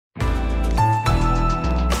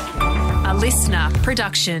listener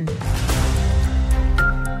production.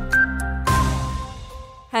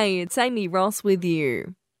 Hey, it's Amy Ross with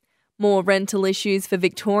you. More rental issues for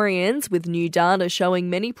Victorians, with new data showing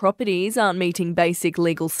many properties aren't meeting basic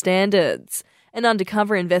legal standards. An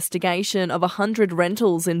undercover investigation of 100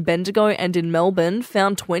 rentals in Bendigo and in Melbourne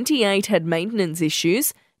found 28 had maintenance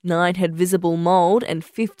issues, 9 had visible mould and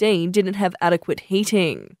 15 didn't have adequate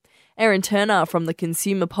heating. Erin Turner from the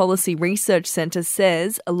Consumer Policy Research Centre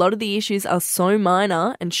says a lot of the issues are so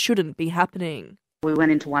minor and shouldn't be happening. We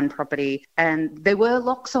went into one property and there were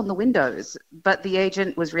locks on the windows, but the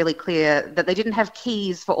agent was really clear that they didn't have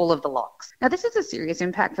keys for all of the locks. Now, this is a serious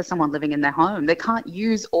impact for someone living in their home. They can't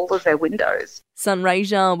use all of their windows.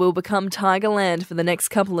 Sunraysia will become Tigerland for the next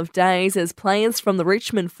couple of days as players from the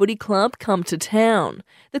Richmond Footy Club come to town.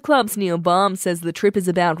 The club's Neil Baum says the trip is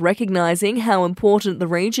about recognising how important the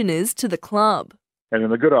region is to the club. And in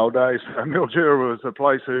the good old days, Mildura was a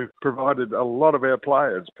place who provided a lot of our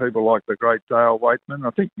players, people like the great Dale Waitman.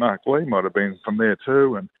 I think Mark Lee might have been from there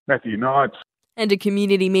too, and Matthew Knights. And a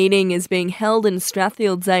community meeting is being held in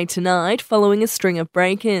Strathfield Day tonight following a string of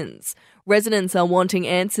break-ins. Residents are wanting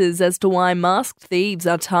answers as to why masked thieves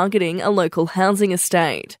are targeting a local housing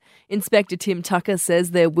estate. Inspector Tim Tucker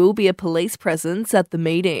says there will be a police presence at the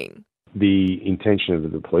meeting. The intention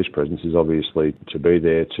of the police presence is obviously to be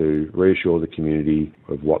there to reassure the community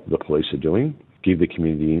of what the police are doing, give the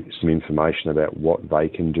community some information about what they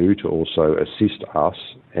can do to also assist us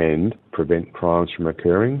and prevent crimes from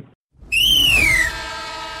occurring.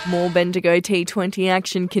 More Bendigo T20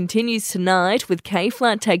 action continues tonight with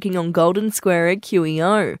K-Flat taking on Golden Square at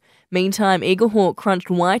QEO. Meantime, Eaglehawk crunched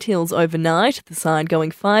White Hills overnight, the side going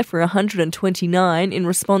 5 for 129 in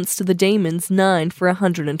response to the Demons' 9 for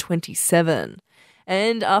 127.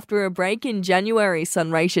 And after a break in January,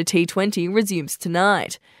 Sunraysia T20 resumes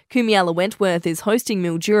tonight. Kumiala Wentworth is hosting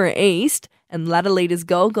Mildura East, and ladder leaders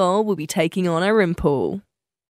Golgol will be taking on Arimpool.